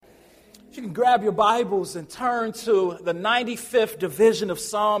you can grab your Bibles and turn to the 95th division of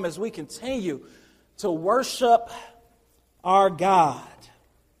Psalm as we continue to worship our God.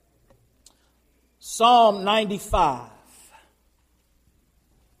 Psalm 95.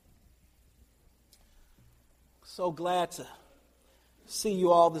 So glad to see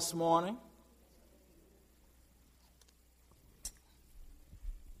you all this morning.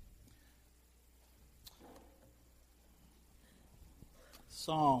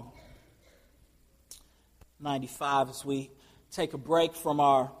 Psalm 95 as we take a break from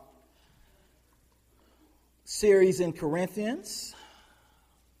our series in Corinthians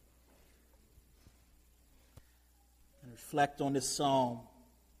and reflect on this psalm.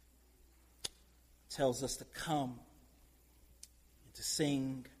 It tells us to come and to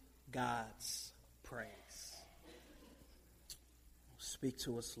sing God's praise. Speak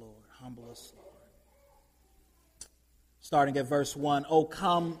to us, Lord. Humble us, Lord. Starting at verse 1, "O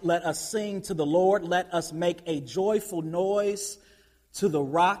come, let us sing to the Lord. Let us make a joyful noise to the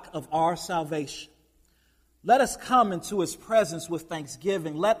rock of our salvation. Let us come into his presence with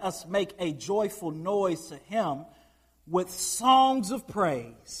thanksgiving. Let us make a joyful noise to him with songs of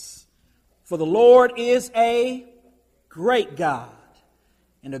praise. For the Lord is a great God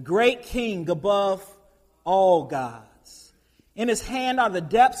and a great King above all gods. In his hand are the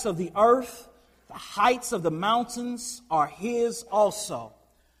depths of the earth. The heights of the mountains are his also.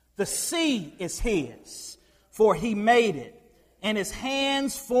 The sea is his, for he made it, and his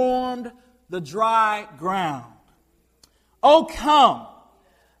hands formed the dry ground. O come,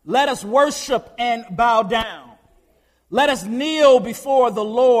 let us worship and bow down. Let us kneel before the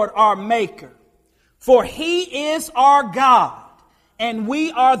Lord our Maker. For he is our God, and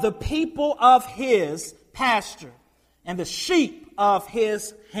we are the people of his pasture, and the sheep of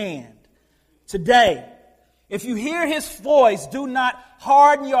his hand. Today, if you hear his voice, do not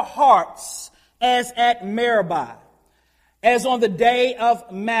harden your hearts as at Meribah, as on the day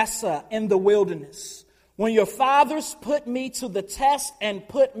of Massah in the wilderness, when your fathers put me to the test and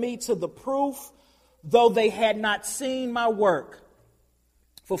put me to the proof, though they had not seen my work.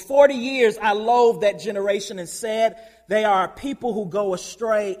 For 40 years I loathed that generation and said, they are a people who go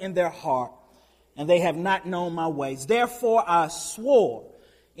astray in their heart, and they have not known my ways. Therefore I swore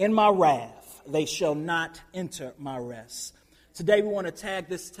in my wrath, they shall not enter my rest." Today we want to tag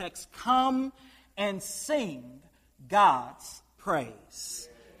this text, "Come and sing God's praise."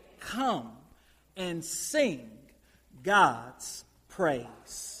 Come and sing God's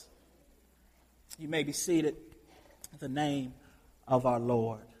praise. You may be seated in the name of our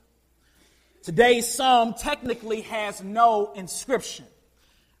Lord. Today's psalm technically has no inscription,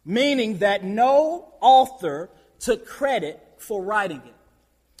 meaning that no author took credit for writing it.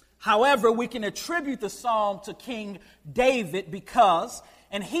 However, we can attribute the psalm to King David because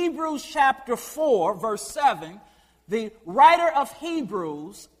in Hebrews chapter 4, verse 7, the writer of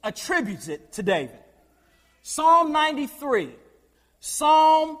Hebrews attributes it to David. Psalm 93,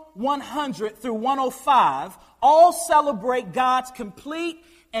 Psalm 100 through 105 all celebrate God's complete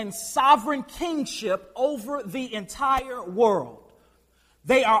and sovereign kingship over the entire world.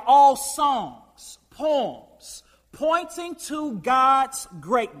 They are all songs, poems, pointing to God's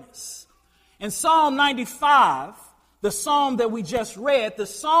greatness. In Psalm 95, the psalm that we just read, the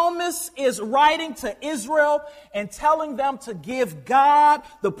psalmist is writing to Israel and telling them to give God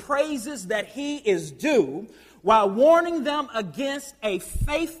the praises that he is due, while warning them against a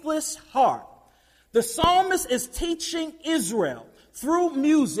faithless heart. The psalmist is teaching Israel through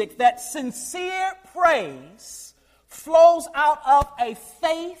music that sincere praise flows out of a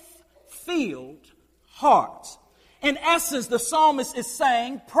faith-filled heart. In essence, the psalmist is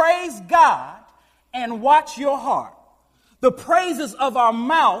saying, praise God and watch your heart. The praises of our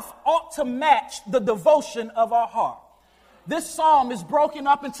mouth ought to match the devotion of our heart. This psalm is broken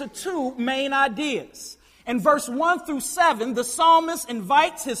up into two main ideas. In verse 1 through 7, the psalmist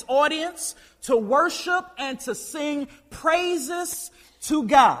invites his audience to worship and to sing praises to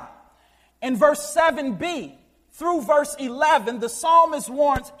God. In verse 7b, through verse 11, the psalmist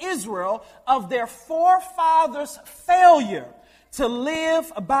warns Israel of their forefathers' failure to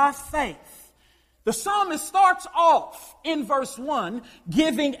live by faith. The psalmist starts off in verse 1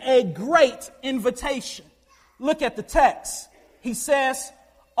 giving a great invitation. Look at the text. He says,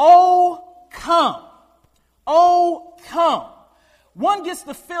 "O come, O come." One gets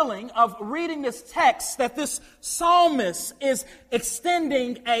the feeling of reading this text that this psalmist is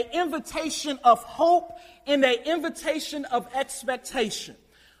extending an invitation of hope and an invitation of expectation.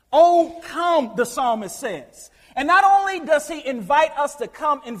 "Oh, come," the psalmist says. And not only does he invite us to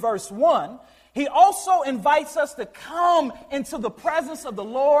come in verse 1, He also invites us to come into the presence of the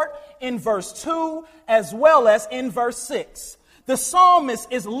Lord in verse 2 as well as in verse 6. The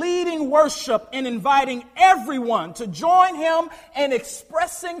psalmist is leading worship and inviting everyone to join him in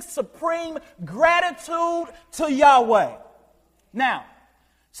expressing supreme gratitude to Yahweh. Now,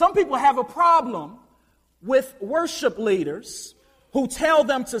 some people have a problem with worship leaders who tell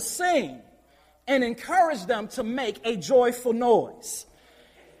them to sing and encourage them to make a joyful noise.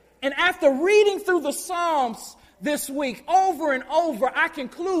 And after reading through the Psalms this week over and over, I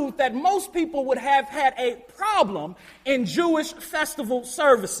conclude that most people would have had a problem in Jewish festival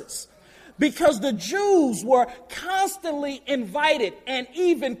services because the Jews were constantly invited and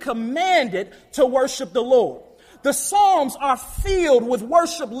even commanded to worship the Lord. The Psalms are filled with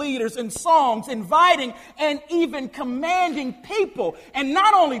worship leaders and songs inviting and even commanding people, and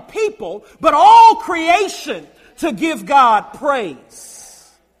not only people, but all creation to give God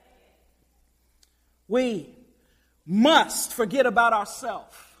praise. We must forget about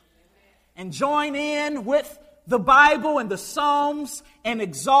ourselves and join in with the Bible and the Psalms and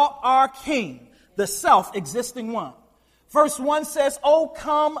exalt our King, the self-existing one. Verse 1 says, "Oh,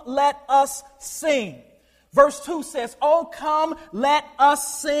 come, let us sing." Verse 2 says, "Oh, come, let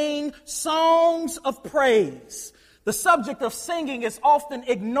us sing songs of praise." The subject of singing is often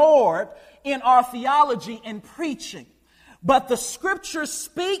ignored in our theology and preaching. But the scripture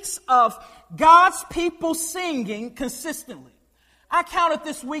speaks of God's people singing consistently. I counted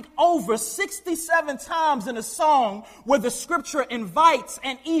this week over 67 times in a song where the scripture invites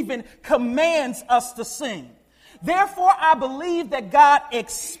and even commands us to sing. Therefore, I believe that God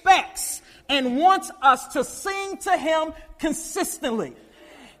expects and wants us to sing to him consistently.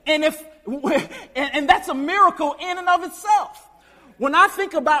 And that's a miracle in and of itself. When I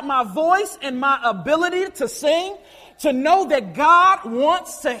think about my voice and my ability to sing, to know that God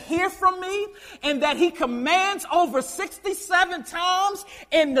wants to hear from me and that he commands over 67 times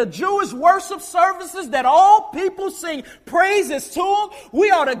in the Jewish worship services that all people sing praises to him, we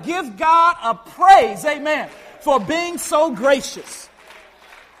ought to give God a praise, amen, for being so gracious.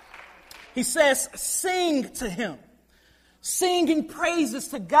 He says, sing to him. Singing praises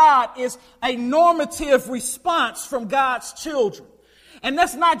to God is a normative response from God's children. And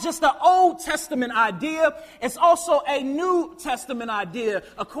that's not just an Old Testament idea. It's also a New Testament idea,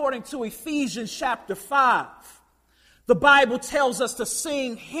 according to Ephesians chapter 5. The Bible tells us to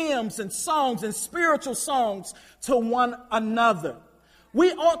sing hymns and songs and spiritual songs to one another.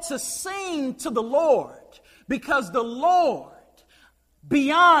 We ought to sing to the Lord because the Lord,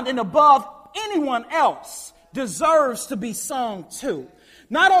 beyond and above anyone else, deserves to be sung to.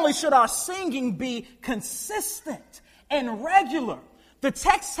 Not only should our singing be consistent and regular, the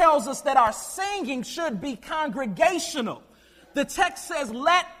text tells us that our singing should be congregational. The text says,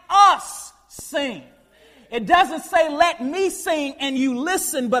 let us sing. It doesn't say, let me sing and you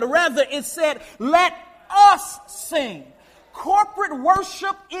listen, but rather it said, let us sing. Corporate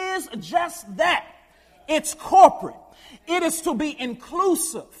worship is just that. It's corporate. It is to be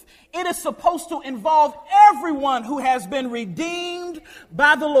inclusive. It is supposed to involve everyone who has been redeemed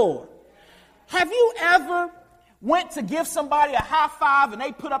by the Lord. Have you ever went to give somebody a high five and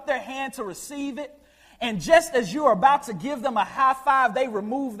they put up their hand to receive it, and just as you're about to give them a high five, they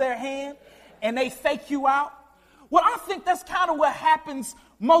remove their hand and they fake you out? Well, I think that's kind of what happens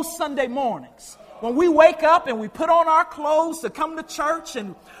most Sunday mornings. When we wake up and we put on our clothes to come to church,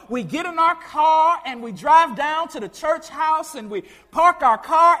 and we get in our car and we drive down to the church house and we park our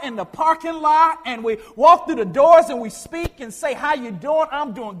car in the parking lot and we walk through the doors and we speak and say, how you doing?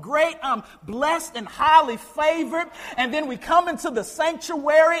 I'm doing great. I'm blessed and highly favored. And then we come into the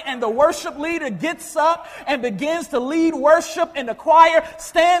sanctuary and the worship leader gets up and begins to lead worship, and the choir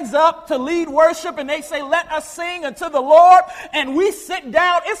stands up to lead worship and they say, let us sing unto the Lord. And we sit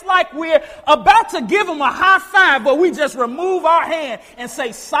down. It's like we're about to give them a high five, but we just remove our hand and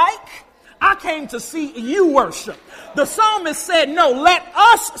say, psych, I came to see you worship. The psalmist said, no, let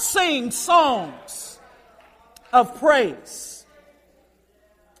us sing songs of praise.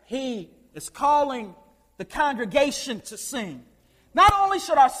 He is calling the congregation to sing. Not only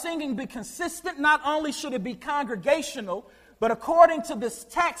should our singing be consistent, not only should it be congregational, but according to this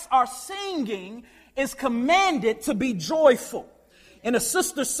text, our singing is commanded to be joyful. In a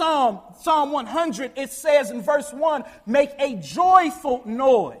sister psalm, Psalm 100, it says in verse 1, make a joyful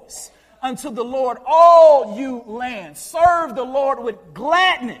noise unto the Lord, all you lands. Serve the Lord with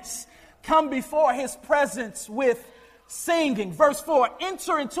gladness. Come before his presence with singing. Verse 4,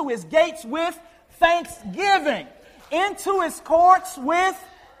 enter into his gates with thanksgiving, into his courts with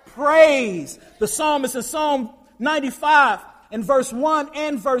praise. The psalmist in Psalm 95 in verse 1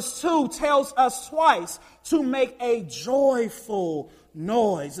 and verse 2 tells us twice to make a joyful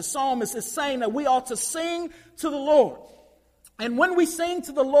noise. The psalmist is saying that we ought to sing to the Lord. And when we sing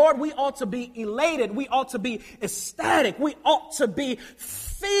to the Lord, we ought to be elated. We ought to be ecstatic. We ought to be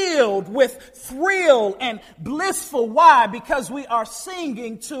filled with thrill and blissful. Why? Because we are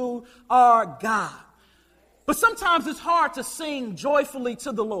singing to our God. But sometimes it's hard to sing joyfully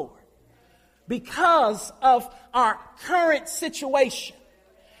to the Lord because of our current situation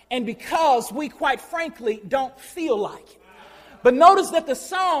and because we, quite frankly, don't feel like it. But notice that the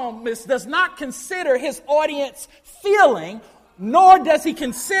psalmist does not consider his audience feeling, nor does he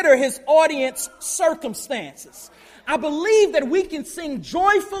consider his audience circumstances. I believe that we can sing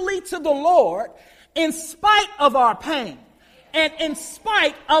joyfully to the Lord in spite of our pain and in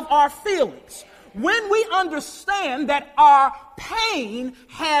spite of our feelings. When we understand that our pain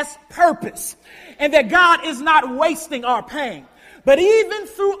has purpose and that God is not wasting our pain. But even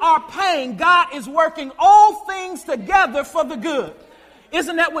through our pain, God is working all things together for the good.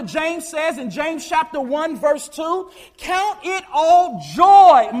 Isn't that what James says in James chapter 1, verse 2? Count it all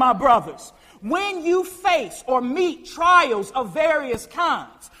joy, my brothers, when you face or meet trials of various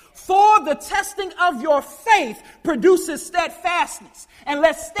kinds. For the testing of your faith produces steadfastness. And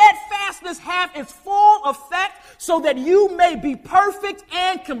let steadfastness have its full effect so that you may be perfect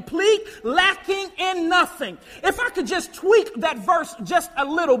and complete, lacking in nothing. If I could just tweak that verse just a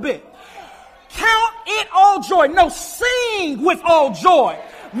little bit. Count it all joy. No, sing with all joy.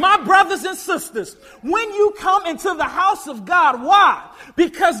 My brothers and sisters, when you come into the house of God, why?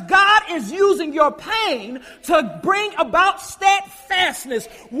 Because God is using your pain to bring about steadfastness.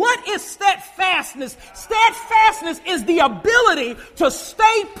 What is steadfastness? Steadfastness is the ability to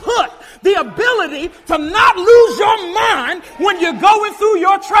stay put, the ability to not lose your mind when you're going through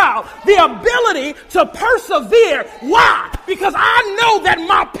your trial, the ability to persevere. Why? Because I know that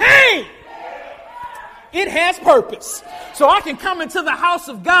my pain, it has purpose. So I can come into the house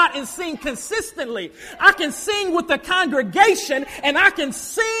of God and sing consistently. I can sing with the congregation and I can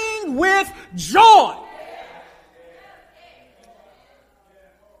sing with joy.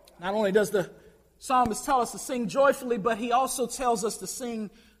 Not only does the psalmist tell us to sing joyfully, but he also tells us to sing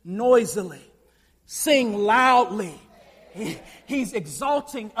noisily, sing loudly. He's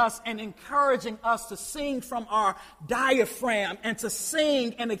exalting us and encouraging us to sing from our diaphragm and to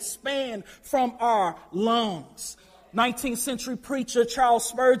sing and expand from our lungs. 19th century preacher Charles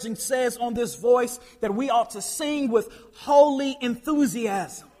Spurgeon says on this voice that we ought to sing with holy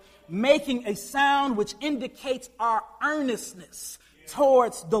enthusiasm, making a sound which indicates our earnestness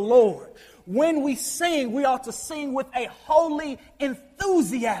towards the Lord. When we sing, we ought to sing with a holy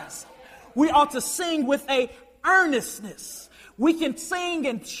enthusiasm. We ought to sing with a earnestness. We can sing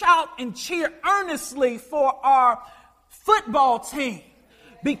and shout and cheer earnestly for our football team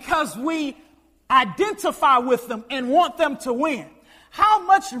because we identify with them and want them to win. How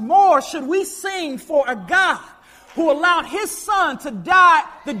much more should we sing for a God who allowed his son to die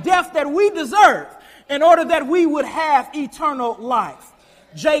the death that we deserve in order that we would have eternal life?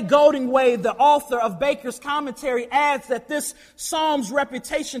 Jay Goldingway, the author of Baker's Commentary, adds that this psalm's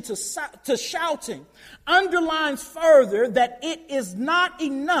reputation to shouting underlines further that it is not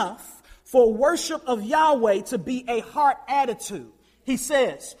enough for worship of Yahweh to be a heart attitude. He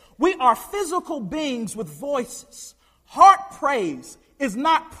says, we are physical beings with voices. Heart praise is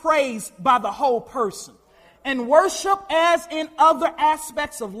not praised by the whole person. In worship, as in other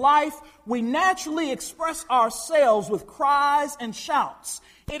aspects of life, we naturally express ourselves with cries and shouts.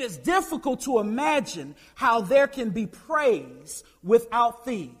 It is difficult to imagine how there can be praise without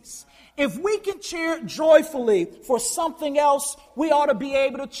these. If we can cheer joyfully for something else, we ought to be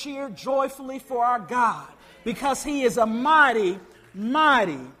able to cheer joyfully for our God, because he is a mighty,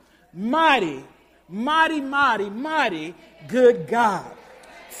 mighty, mighty, mighty, mighty, mighty good God.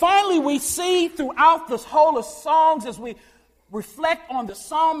 Finally, we see throughout this whole of Psalms, as we reflect on the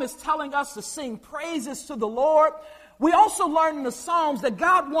psalmist telling us to sing praises to the Lord, we also learn in the Psalms that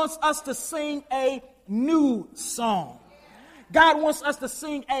God wants us to sing a new song. God wants us to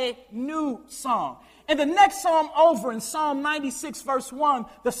sing a new song. In the next psalm over, in Psalm 96, verse 1,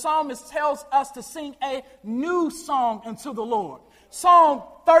 the psalmist tells us to sing a new song unto the Lord. Psalm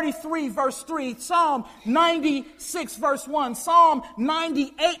 33, verse 3, Psalm 96, verse 1, Psalm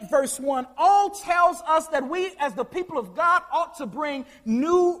 98, verse 1, all tells us that we, as the people of God, ought to bring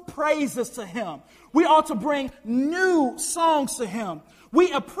new praises to him. We ought to bring new songs to him.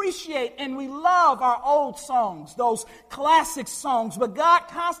 We appreciate and we love our old songs, those classic songs, but God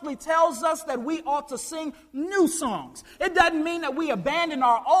constantly tells us that we ought to sing new songs. It doesn't mean that we abandon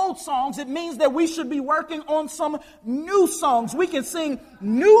our old songs. It means that we should be working on some new songs. We can sing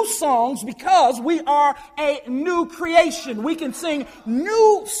new songs because we are a new creation. We can sing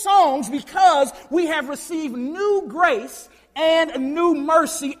new songs because we have received new grace and new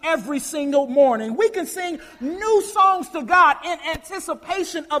mercy every single morning. We can sing new songs to God in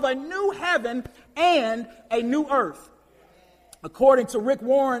anticipation of a new heaven and a new earth. According to Rick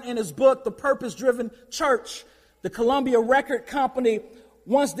Warren in his book, The Purpose-Driven Church, the Columbia Record Company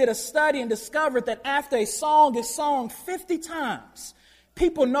once did a study and discovered that after a song is sung 50 times,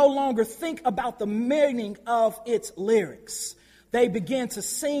 people no longer think about the meaning of its lyrics. They begin to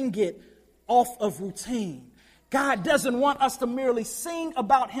sing it off of routine. God doesn't want us to merely sing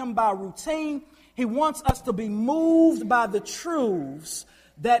about him by routine. He wants us to be moved by the truths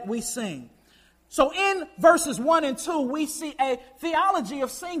that we sing. So in verses 1 and 2, we see a theology of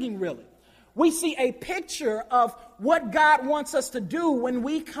singing, really. We see a picture of what God wants us to do when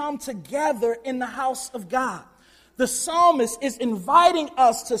we come together in the house of God. The psalmist is inviting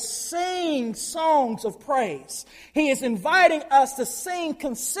us to sing songs of praise. He is inviting us to sing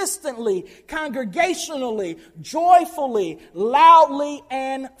consistently, congregationally, joyfully, loudly,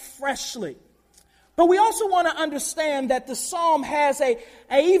 and freshly. But we also want to understand that the psalm has a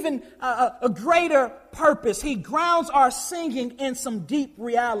greater purpose. He grounds our singing in some deep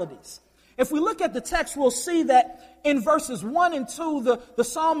realities. If we look at the text, we'll see that in verses 1 and 2, the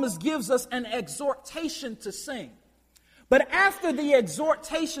psalmist gives us an exhortation to sing. But after the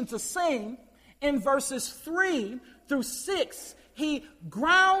exhortation to sing, in verses 3 through 6, he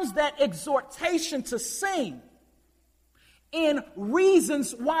grounds that exhortation to sing in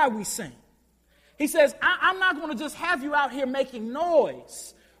reasons why we sing. He says, I'm not going to just have you out here making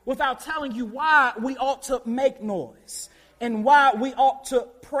noise without telling you why we ought to make noise and why we ought to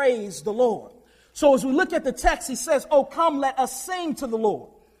praise the Lord. So as we look at the text, he says, "Oh, come, let us sing to the Lord.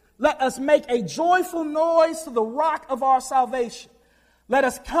 Let us make a joyful noise to the rock of our salvation. Let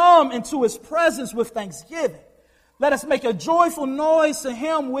us come into his presence with thanksgiving. Let us make a joyful noise to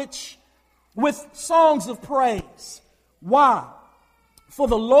him with songs of praise." Why? For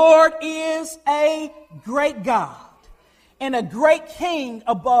the Lord is a great God and a great King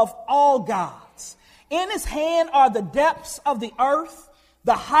above all gods. In his hand are the depths of the earth.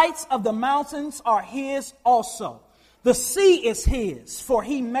 The heights of the mountains are his also. The sea is his, for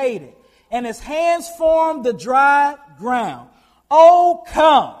he made it, and his hands formed the dry ground. Oh,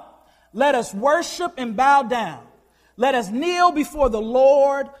 come, let us worship and bow down. Let us kneel before the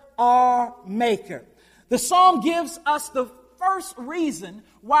Lord our Maker. The psalm gives us the first reason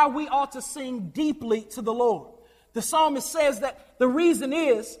why we ought to sing deeply to the Lord. The psalmist says that the reason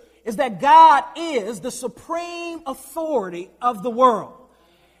is that God is the supreme authority of the world.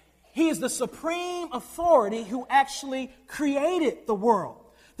 He is the supreme authority who actually created the world.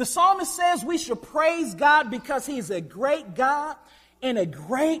 The psalmist says we should praise God because he is a great God and a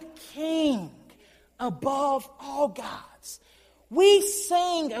great King above all gods. We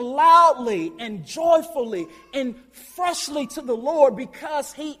sing loudly and joyfully and freshly to the Lord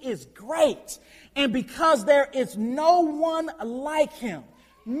because he is great and because there is no one like him,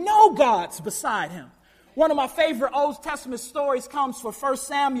 no gods beside him. One of my favorite Old Testament stories comes from 1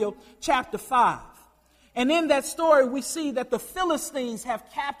 Samuel chapter 5. And in that story, we see that the Philistines have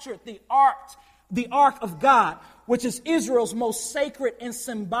captured the ark of God, which is Israel's most sacred and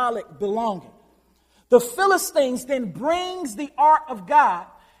symbolic belonging. The Philistines then brings the ark of God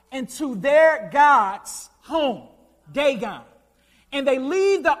into their god's home, Dagon. And they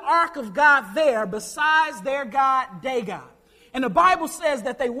leave the ark of God there besides their god Dagon. And the Bible says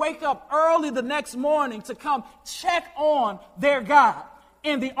that they wake up early the next morning to come check on their God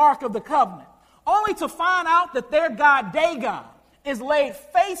in the Ark of the Covenant, only to find out that their God Dagon is laid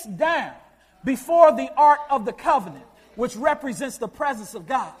face down before the Ark of the Covenant, which represents the presence of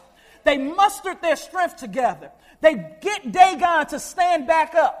God. They mustered their strength together. They get Dagon to stand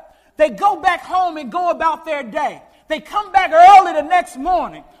back up. They go back home and go about their day. They come back early the next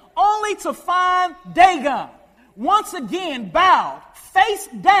morning, only to find Dagon once again bowed face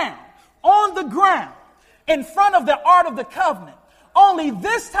down on the ground in front of the Ark of the Covenant. Only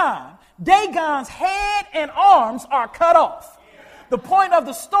this time, Dagon's head and arms are cut off. The point of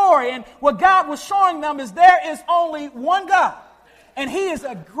the story and what God was showing them is there is only one God, and he is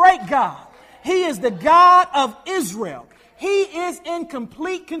a great God. He is the God of Israel. He is in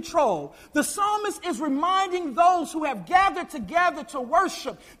complete control. The psalmist is reminding those who have gathered together to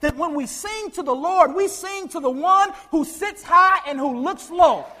worship that when we sing to the Lord, we sing to the one who sits high and who looks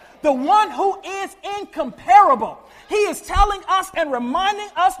low, the one who is incomparable. He is telling us and reminding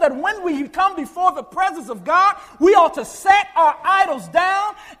us that when we come before the presence of God, we ought to set our idols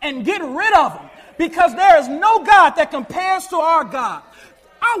down and get rid of them, because there is no God that compares to our God.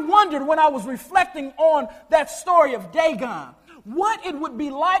 I wondered when I was reflecting on that story of Dagon, what it would be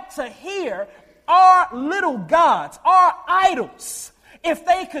like to hear our little gods, our idols, if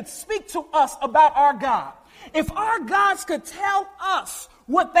they could speak to us about our God. If our gods could tell us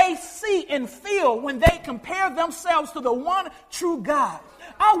what they see and feel when they compare themselves to the one true God.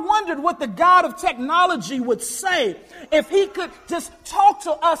 I wondered what the God of technology would say if he could just talk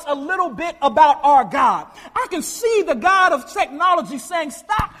to us a little bit about our God. I can see the God of technology saying,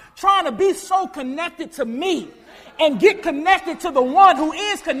 stop trying to be so connected to me and get connected to the one who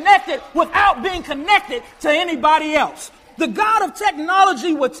is connected without being connected to anybody else. The God of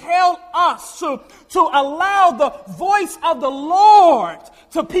technology would tell us to allow the voice of the Lord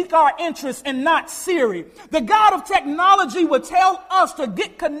to pique our interest and not Siri. The God of technology would tell us to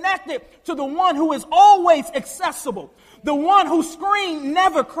get connected to the one who is always accessible, the one whose screen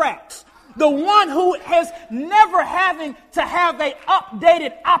never cracks, the one who has never having to have an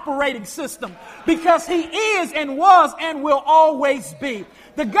updated operating system, because he is and was and will always be.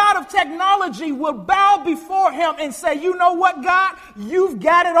 The God of technology will bow before him and say, you know what, God? You've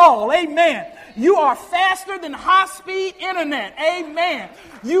got it all. Amen. You are faster than high-speed internet. Amen.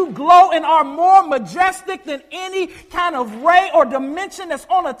 You glow and are more majestic than any kind of ray or dimension that's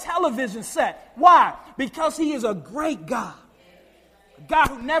on a television set. Why? Because he is a great God. A God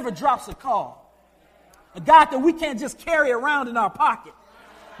who never drops a call. A God that we can't just carry around in our pocket,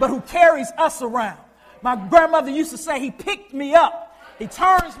 but who carries us around. My grandmother used to say, he picked me up. He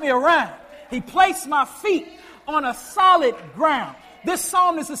turns me around. He placed my feet on a solid ground. This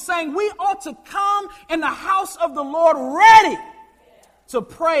psalmist is saying we ought to come in the house of the Lord ready to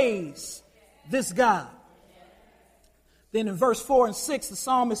praise this God. Then in verse 4 and 6, the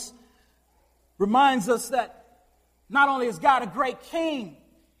psalmist reminds us that not only is God a great king,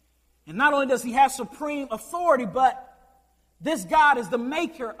 and not only does he have supreme authority, but this God is the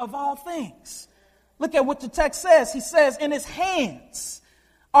maker of all things. Look at what the text says. He says, in his hands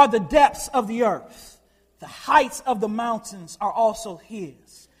are the depths of the earth. The heights of the mountains are also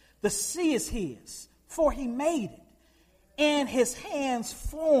his. The sea is his, for he made it. And his hands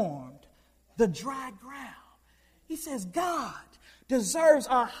formed the dry ground. He says God deserves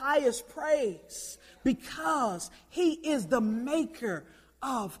our highest praise because he is the maker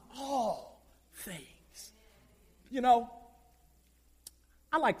of all things. You know,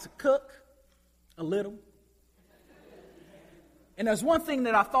 I like to cook. A little. And there's one thing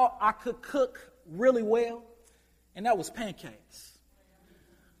that I thought I could cook really well, and that was pancakes.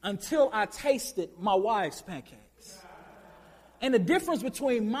 Until I tasted my wife's pancakes. And the difference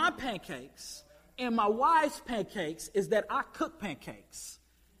between my pancakes and my wife's pancakes is that I cook pancakes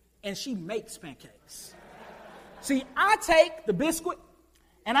and she makes pancakes. See, I take the biscuit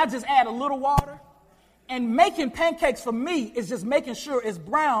and I just add a little water. And making pancakes for me is just making sure it's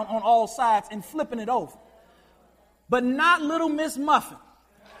brown on all sides and flipping it over. But not little Miss Muffin.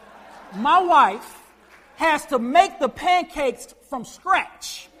 My wife has to make the pancakes from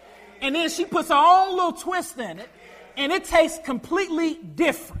scratch. And then she puts her own little twist in it. And it tastes completely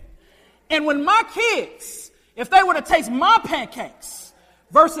different. And when my kids, if they were to taste my pancakes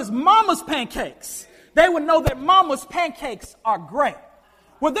versus mama's pancakes, they would know that mama's pancakes are great.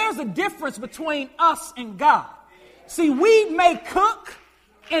 Well, there's a difference between us and God. See, we may cook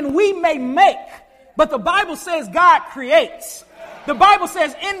and we may make, but the Bible says God creates. The Bible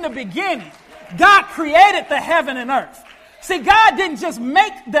says in the beginning, God created the heaven and earth. See, God didn't just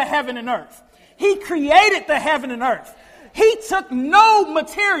make the heaven and earth. He created the heaven and earth. He took no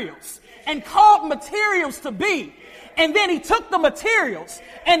materials and called materials to be. And then he took the materials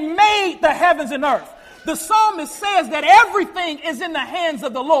and made the heavens and earth. The psalmist says that everything is in the hands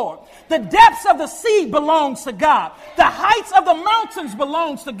of the Lord. The depths of the sea belongs to God. The heights of the mountains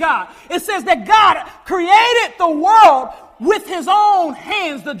belongs to God. It says that God created the world with his own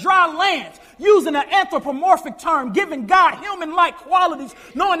hands, the dry lands, using an anthropomorphic term, giving God human-like qualities,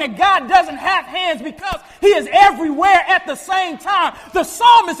 knowing that God doesn't have hands because he is everywhere at the same time. The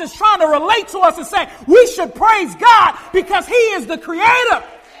psalmist is trying to relate to us and say we should praise God because he is the creator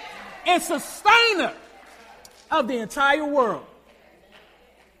and sustainer of the entire world.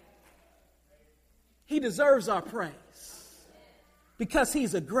 He deserves our praise because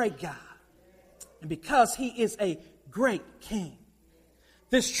he's a great God and because he is a great King.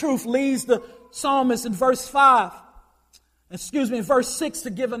 This truth leads the psalmist in verse 6 to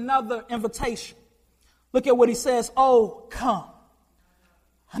give another invitation. Look at what he says. Oh, come.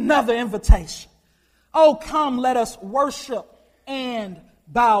 Another invitation. Oh, come, let us worship and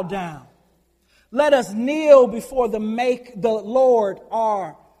bow down. Let us kneel before the Lord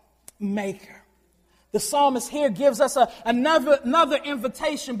our Maker. The psalmist here gives us another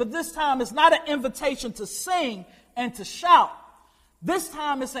invitation, but this time it's not an invitation to sing and to shout. This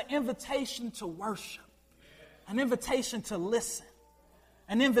time it's an invitation to worship, an invitation to listen,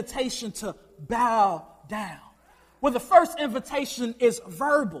 an invitation to bow down. Well, the first invitation is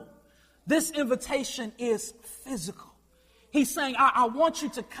verbal. This invitation is physical. He's saying, I want you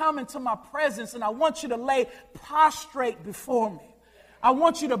to come into my presence and I want you to lay prostrate before me. I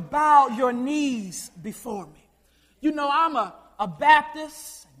want you to bow your knees before me. You know, I'm a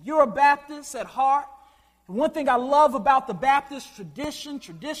Baptist. You're a Baptist at heart. And one thing I love about the Baptist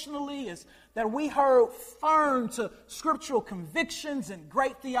traditionally, is that we hold firm to scriptural convictions and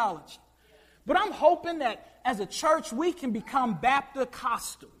great theology. But I'm hoping that as a church, we can become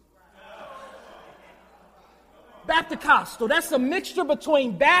Baptist-costal. Baptist-costal. That's a mixture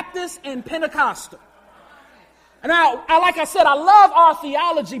between Baptist and Pentecostal. And now, like I said, I love our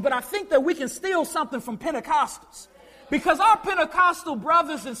theology, but I think that we can steal something from Pentecostals. Because our Pentecostal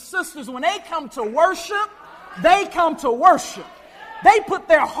brothers and sisters, when they come to worship, they come to worship. They put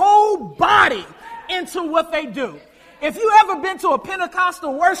their whole body into what they do. If you ever been to a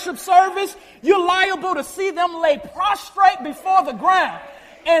Pentecostal worship service, you're liable to see them lay prostrate before the ground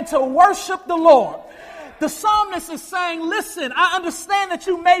and to worship the Lord. The psalmist is saying, listen, I understand that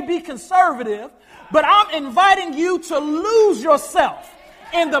you may be conservative, but I'm inviting you to lose yourself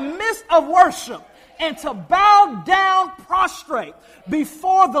in the midst of worship and to bow down prostrate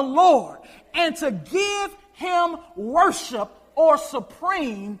before the Lord and to give him worship or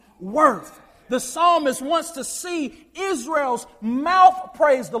supreme worth. The psalmist wants to see Israel's mouth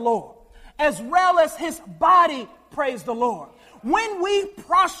praise the Lord, as well as his body praise the Lord. When we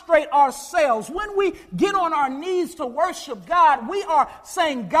prostrate ourselves, when we get on our knees to worship God, we are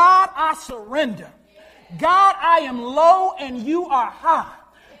saying, God, I surrender. God, I am low and you are high.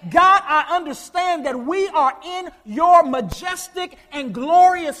 God, I understand that we are in your majestic and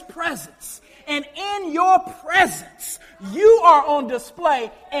glorious presence. And in your presence, you are on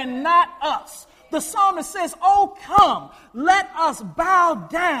display and not us. The psalmist says, oh, come, let us bow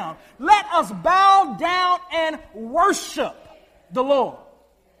down. Let us bow down and worship the Lord.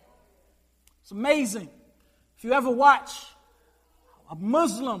 It's amazing. If you ever watch a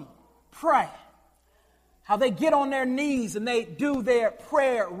Muslim pray, how they get on their knees and they do their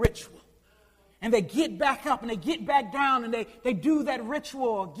prayer ritual. And they get back up and they get back down and they do that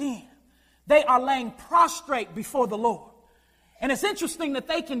ritual again. They are laying prostrate before the Lord. And it's interesting that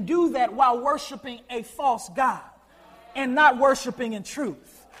they can do that while worshiping a false God and not worshiping in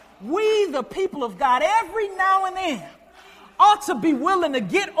truth. We, the people of God, every now and then ought to be willing to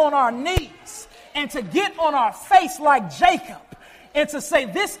get on our knees and to get on our face like Jacob and to say,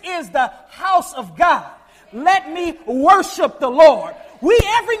 this is the house of God. Let me worship the Lord. We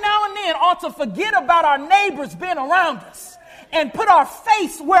every now and then ought to forget about our neighbors being around us and put our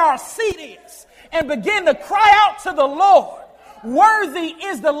face where our seat is and begin to cry out to the Lord. Worthy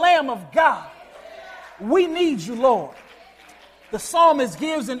is the Lamb of God. We need you, Lord. The psalmist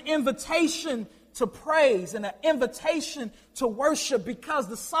gives an invitation to praise and an invitation to worship because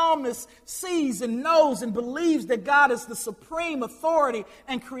the psalmist sees and knows and believes that God is the supreme authority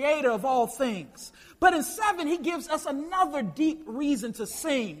and creator of all things. But in 7, he gives us another deep reason to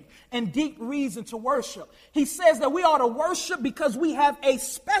sing and deep reason to worship. He says that we ought to worship because we have a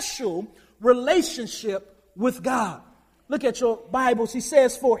special relationship with God. Look at your Bibles. He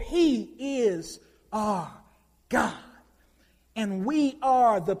says, for he is our God, and we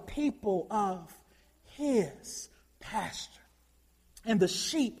are the people of his pasture and the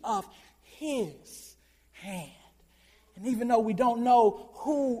sheep of his hand. And even though we don't know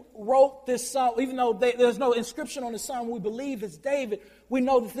who wrote this song, even though there's no inscription on the song, we believe it's David, we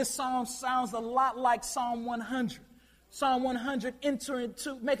know that this song sounds a lot like Psalm 100. Psalm 100, enter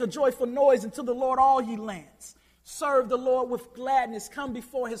into, make a joyful noise unto the Lord, all ye lands. Serve the Lord with gladness. Come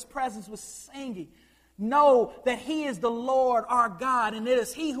before his presence with singing. Know that he is the Lord our God, and it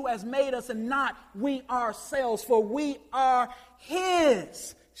is he who has made us and not we ourselves, for we are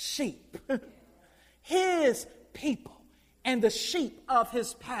his sheep, his people, and the sheep of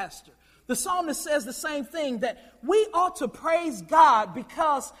his pasture. The psalmist says the same thing, that we ought to praise God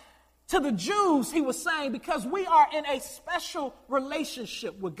because to the Jews, he was saying, because we are in a special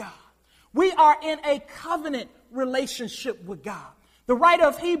relationship with God. We are in a covenant relationship with God. The writer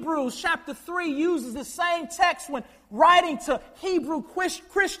of Hebrews chapter 3 uses the same text when writing to Hebrew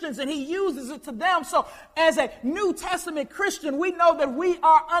Christians, and he uses it to them. So as a New Testament Christian, we know that we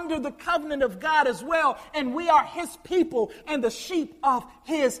are under the covenant of God as well, and we are his people and the sheep of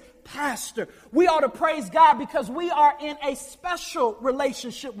his pasture. We ought to praise God because we are in a special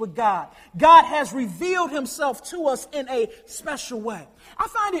relationship with God. God has revealed himself to us in a special way. I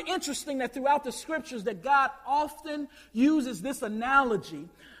find it interesting that throughout the scriptures that God often uses this analogy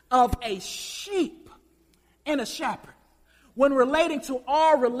of a sheep and a shepherd when relating to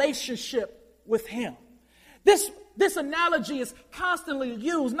our relationship with him. This analogy is constantly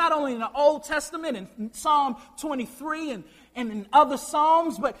used not only in the Old Testament in Psalm 23 and in other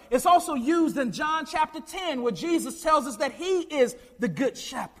Psalms, but it's also used in John chapter 10 where Jesus tells us that he is the good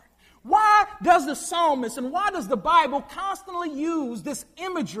shepherd. Why does the psalmist and why does the Bible constantly use this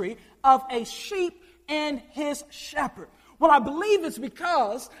imagery of a sheep and his shepherd? Well, I believe it's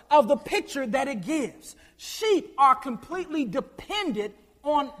because of the picture that it gives. Sheep are completely dependent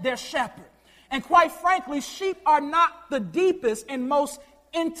on their shepherd. And quite frankly, sheep are not the deepest and most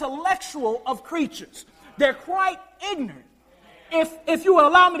intellectual of creatures. They're quite ignorant. If you will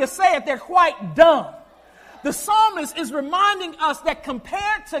allow me to say it, they're quite dumb. The psalmist is reminding us that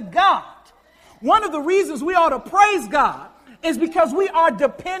compared to God, one of the reasons we ought to praise God is because we are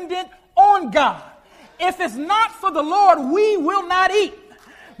dependent on God. If it's not for the Lord, we will not eat,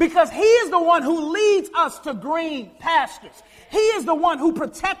 because he is the one who leads us to green pastures. He is the one who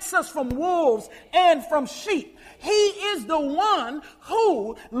protects us from wolves and from sheep. He is the one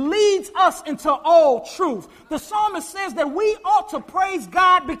who leads us into all truth. The psalmist says that we ought to praise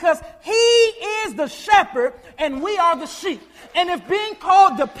God because he is the shepherd and we are the sheep. And if being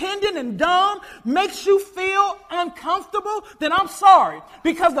called dependent and dumb makes you feel uncomfortable, then I'm sorry.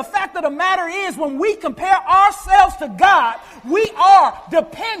 Because the fact of the matter is, when we compare ourselves to God, we are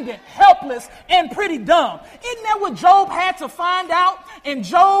dependent, helpless, and pretty dumb. Isn't that what Job had to find out? In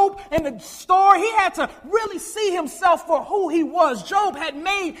Job, in the story, he had to really see himself for who he was. Job had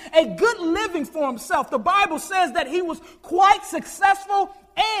made a good living for himself. The Bible says that he was quite successful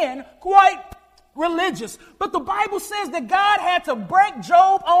and quite religious. But the Bible says that God had to break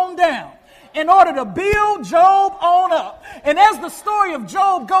Job on down in order to build Job on up. And as the story of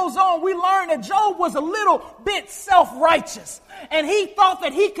Job goes on, we learn that Job was a little bit self-righteous. And he thought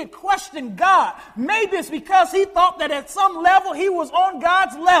that he could question God. Maybe it's because he thought that at some level he was on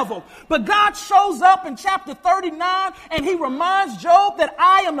God's level. But God shows up in chapter 39 and he reminds Job that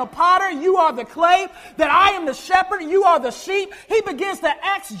I am the potter, you are the clay, that I am the shepherd, you are the sheep. He begins to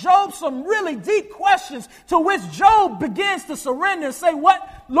ask Job some really deep questions, to which Job begins to surrender and say,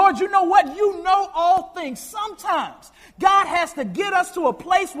 what? Lord, you know what? You know all things. Sometimes God has to get us to a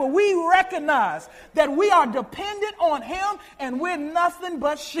place where we recognize that we are dependent on him and we're nothing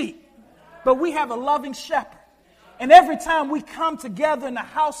but sheep. But we have a loving shepherd. And every time we come together in the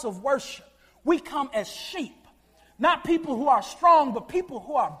house of worship, we come as sheep. Not people who are strong, but people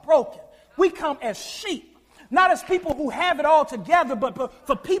who are broken. We come as sheep. Not as people who have it all together, but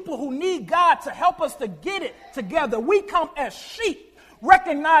for people who need God to help us to get it together. We come as sheep,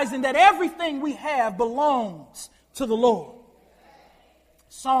 recognizing that everything we have belongs to the Lord.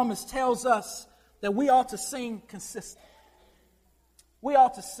 Psalmist tells us that we ought to sing consistently. We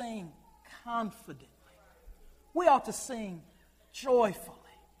ought to sing confidently. We ought to sing joyfully.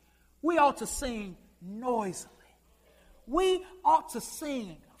 We ought to sing noisily. We ought to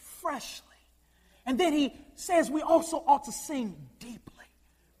sing freshly. And then he says we also ought to sing deeply,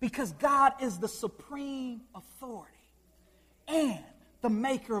 because God is the supreme authority and the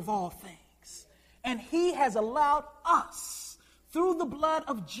maker of all things. And he has allowed us, through the blood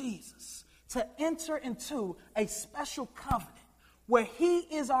of Jesus, to enter into a special covenant where he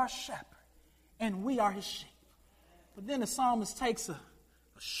is our shepherd and we are his sheep. But then the psalmist takes a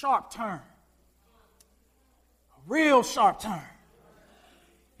sharp turn, a real sharp turn.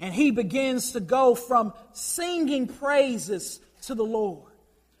 And he begins to go from singing praises to the Lord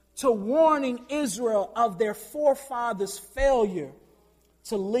to warning Israel of their forefathers' failure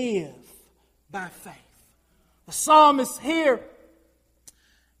to live by faith. The psalmist here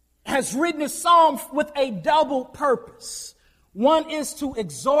has written a psalm with a double purpose. One is to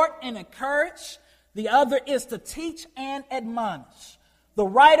exhort and encourage. The other is to teach and admonish. The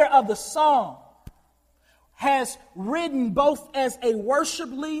writer of the psalm has written both as a worship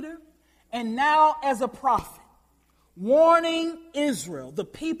leader and now as a prophet, warning Israel, the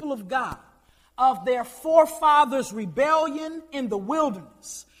people of God, of their forefathers' rebellion in the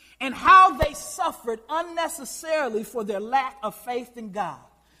wilderness and how they suffered unnecessarily for their lack of faith in God.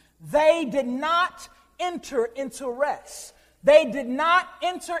 They did not enter into rest. They did not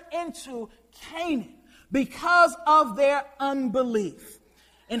enter into Canaan because of their unbelief.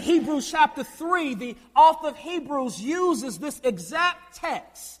 In Hebrews chapter 3, the author of Hebrews uses this exact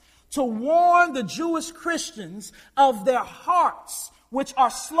text to warn the Jewish Christians of their hearts, which are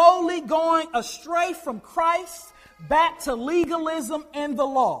slowly going astray from Christ back to legalism and the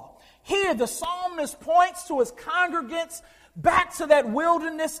law. Here, the psalmist points to his congregants back to that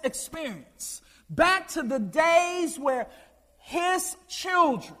wilderness experience, back to the days where his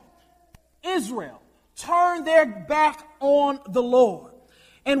children, Israel, turned their back on the Lord.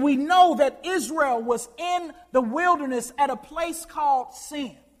 And we know that Israel was in the wilderness at a place called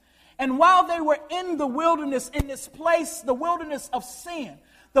Sin. And while they were in the wilderness, in this place, the wilderness of sin,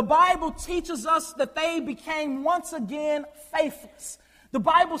 the Bible teaches us that they became once again faithless. The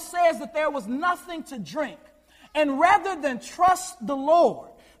Bible says that there was nothing to drink. And rather than trust the Lord,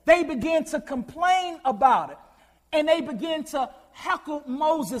 they began to complain about it. And they began to heckle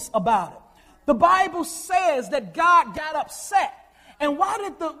Moses about it. The Bible says that God got upset. And why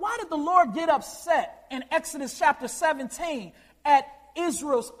did the Lord get upset in Exodus chapter 17 at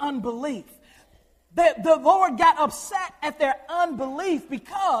Israel's unbelief? The Lord got upset at their unbelief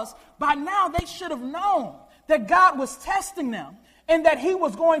because by now they should have known that God was testing them and that he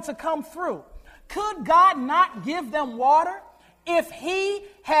was going to come through. Could God not give them water? If he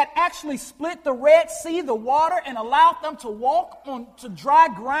had actually split the Red Sea, the water, and allowed them to walk on to dry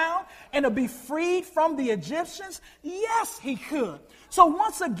ground and to be freed from the Egyptians, yes, he could. So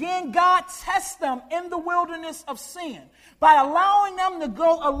once again, God tests them in the wilderness of sin by allowing them to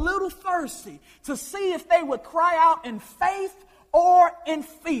go a little thirsty to see if they would cry out in faith or in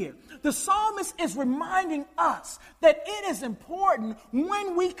fear. The psalmist is reminding us that it is important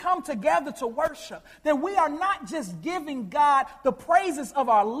when we come together to worship that we are not just giving God the praises of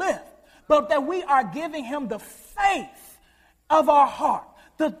our lips, but that we are giving him the faith of our heart.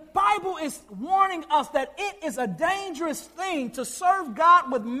 The Bible is warning us that it is a dangerous thing to serve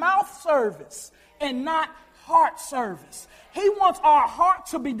God with mouth service and not heart service. He wants our heart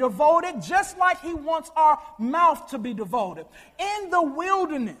to be devoted just like he wants our mouth to be devoted. In the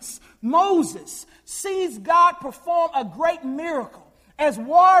wilderness, Moses sees God perform a great miracle as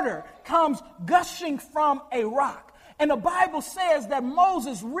water comes gushing from a rock. And the Bible says that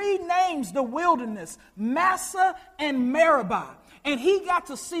Moses renames the wilderness Massa and Meribah. And he got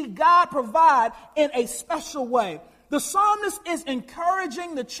to see God provide in a special way. The psalmist is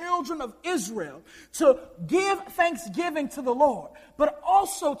encouraging the children of Israel to give thanksgiving to the Lord, but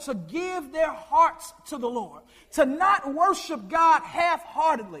also to give their hearts to the Lord, to not worship God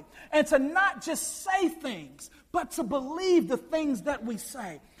half-heartedly, and to not just say things, but to believe the things that we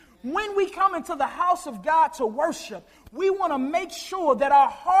say. When we come into the house of God to worship, we want to make sure that our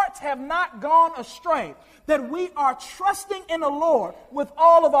hearts have not gone astray, that we are trusting in the Lord with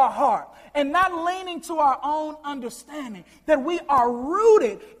all of our heart and not leaning to our own understanding, that we are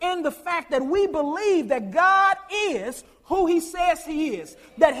rooted in the fact that we believe that God is who he says he is,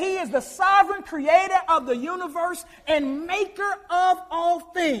 that he is the sovereign creator of the universe and maker of all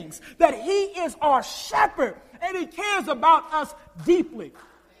things, that he is our shepherd and he cares about us deeply.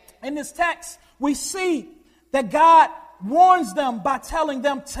 In this text, we see that God warns them by telling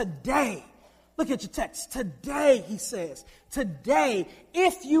them today. Look at your text. Today, he says, today,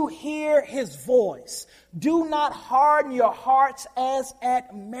 if you hear his voice, do not harden your hearts as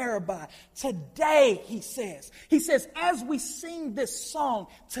at Meribah. Today, he says, as we sing this song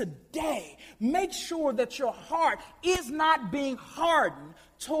today, make sure that your heart is not being hardened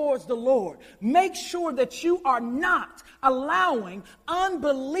towards the Lord. Make sure that you are not allowing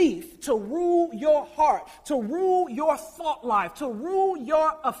unbelief to rule your heart, to rule your thought life, to rule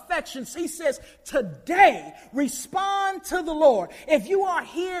your affections. He says, today, respond to the Lord. If you are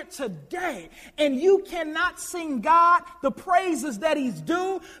here today and you cannot sing God the praises that he's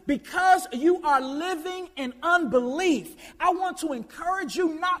due because you are living in unbelief, I want to encourage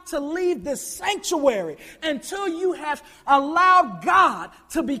you not to leave this sanctuary until you have allowed God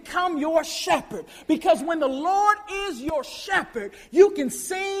to become your shepherd. Because when the Lord is your shepherd, you can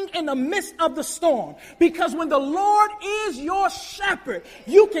sing in the midst of the storm. Because when the Lord is your shepherd,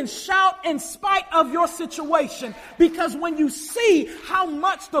 you can shout in spite of your situation. Because when when you see how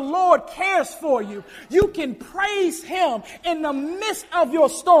much the Lord cares for you, you can praise him in the midst of your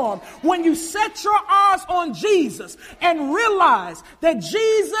storm. When you set your eyes on Jesus and realize that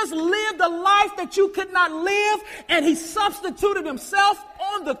Jesus lived a life that you could not live, and he substituted himself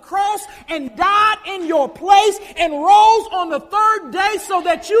on the cross and died in your place and rose on the third day so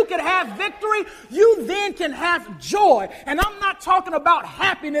that you could have victory, you then can have joy. And I'm not talking about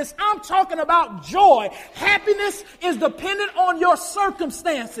happiness, I'm talking about joy. Happiness is dependent on your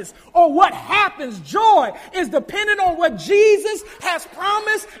circumstances or what happens. Joy is dependent on what Jesus has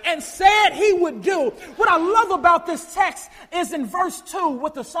promised and said he would do. What I love about this text is in verse 2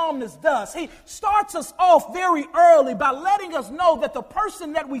 what the psalmist does. He starts us off very early by letting us know that the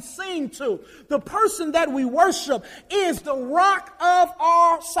person that we sing to, the person that we worship, is the rock of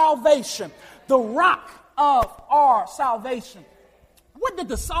our salvation. The rock of our salvation. What did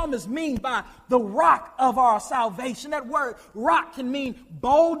the psalmist mean by the rock of our salvation? That word rock can mean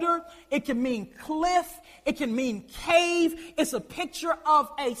boulder, it can mean cliff, it can mean cave. It's a picture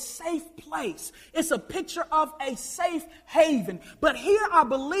of a safe place. It's a picture of a safe haven. But here I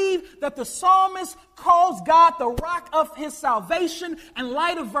believe that the psalmist calls God the rock of his salvation in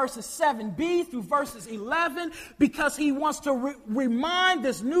light of verses 7b through verses 11, because he wants to remind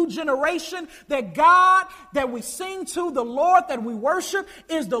this new generation that God that we sing to, the Lord that we worship,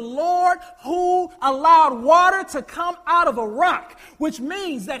 is the Lord who allowed water to come out of a rock, which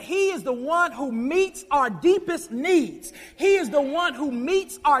means that he is the one who meets our deepest needs. He is the one who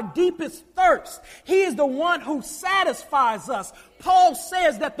meets our deepest thirst. He is the one who satisfies us. Paul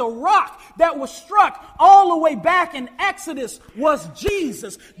says that the rock that was struck all the way back in Exodus was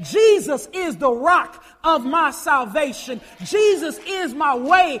Jesus. Jesus is the rock of my salvation. Jesus is my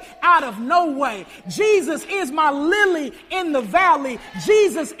way out of no way. Jesus is my lily in the valley.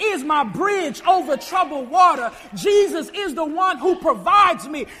 Jesus is my bridge over troubled water. Jesus is the one who provides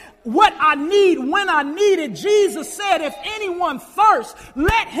me what I need when I need it. Jesus said, if anyone thirsts,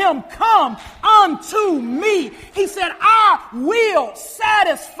 let him come unto me. He said, I will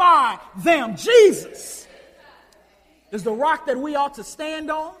satisfy them. Jesus is the rock that we ought to stand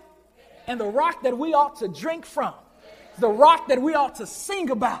on, and the rock that we ought to drink from, the rock that we ought to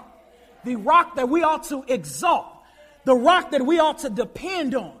sing about, the rock that we ought to exalt, the rock that we ought to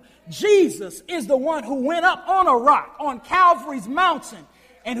depend on. Jesus is the one who went up on a rock on Calvary's mountain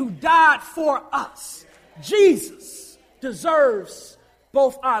and who died for us. Jesus deserves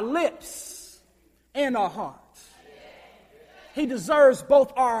both our lips and our hearts. He deserves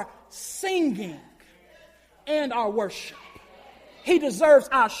both our singing and our worship. He deserves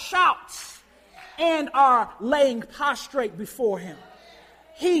our shouts and our laying prostrate before him.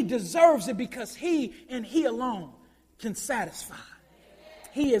 He deserves it because he and he alone can satisfy.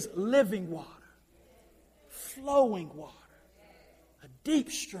 He is living water, flowing water, a deep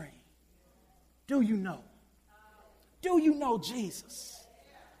stream. Do you know? Do you know Jesus?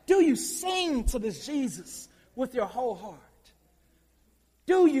 Do you sing to this Jesus with your whole heart?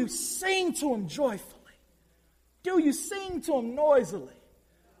 Do you sing to him joyfully? Do you sing to him noisily?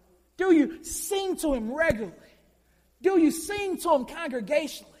 Do you sing to him regularly? Do you sing to him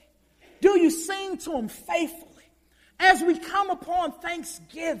congregationally? Do you sing to him faithfully? As we come upon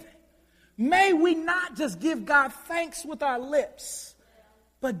Thanksgiving, may we not just give God thanks with our lips,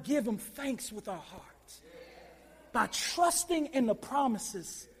 but give him thanks with our hearts by trusting in the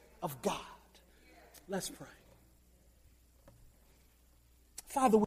promises of God. Let's pray. Father,